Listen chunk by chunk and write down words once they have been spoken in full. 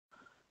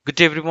Good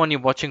day everyone,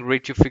 you're watching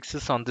Rate Your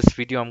Fixes. On this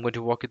video, I'm going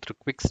to walk you through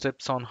quick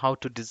steps on how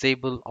to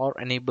disable or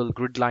enable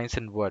grid lines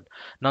in Word.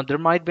 Now, there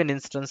might be an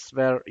instance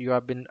where you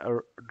have been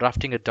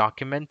drafting a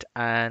document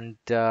and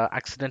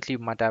accidentally you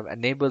might have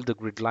enabled the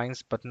grid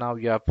lines, but now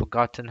you have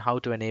forgotten how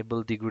to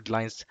enable the grid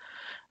lines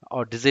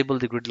or disable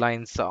the grid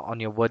lines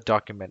on your Word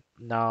document.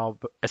 Now,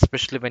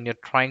 especially when you're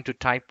trying to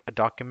type a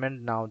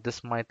document, now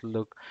this might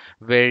look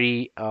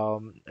very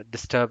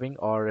disturbing,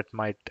 or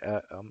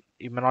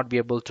you may not be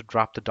able to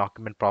draft the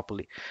document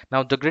properly.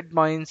 Now, the grid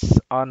lines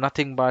are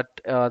nothing but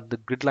the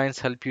grid lines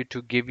help you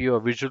to give you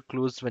a visual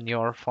clues when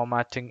you're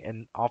formatting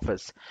in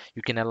Office.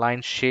 You can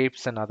align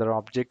shapes and other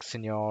objects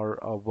in your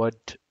Word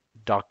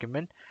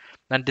document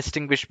and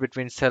distinguish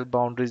between cell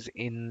boundaries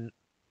in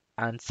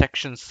and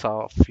sections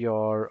of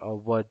your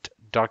Word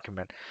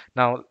document.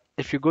 Now,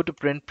 if you go to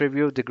print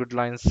preview, the grid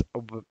lines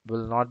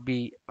will not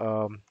be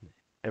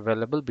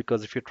available,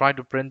 because if you try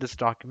to print this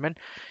document,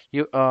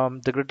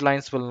 the grid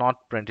lines will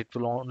not print. It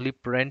will only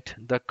print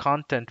the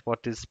content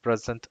what is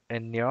present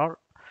in your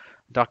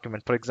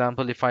document. For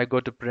example, if I go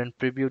to print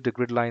preview, the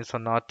grid lines are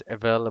not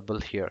available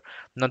here.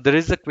 Now, there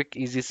is a quick,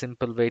 easy,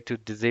 simple way to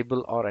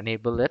disable or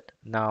enable it.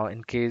 Now,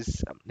 in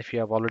case if you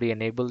have already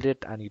enabled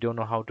it and you don't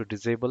know how to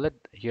disable it,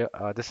 here,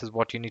 this is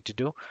what you need to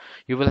do.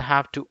 You will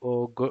have to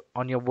go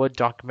on your Word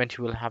document,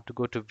 you will have to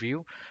go to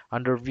view.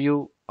 Under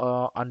view,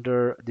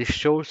 under the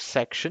show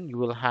section, you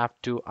will have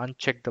to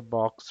uncheck the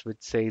box which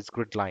says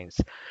grid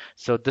lines.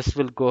 So this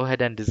will go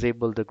ahead and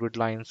disable the grid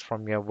lines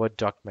from your Word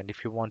document.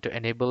 If you want to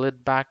enable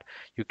it back,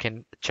 you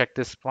can check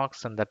this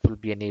box and that will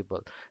be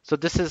enabled. So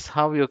this is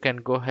how you can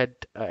go ahead,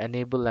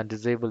 enable and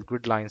disable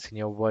grid lines in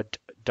your Word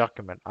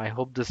document. I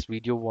hope this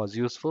video was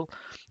useful.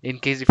 In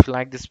case if you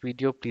like this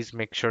video, please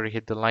make sure you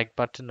hit the like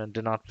button and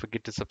do not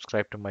forget to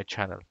subscribe to my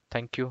channel.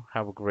 Thank you.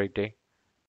 Have a great day.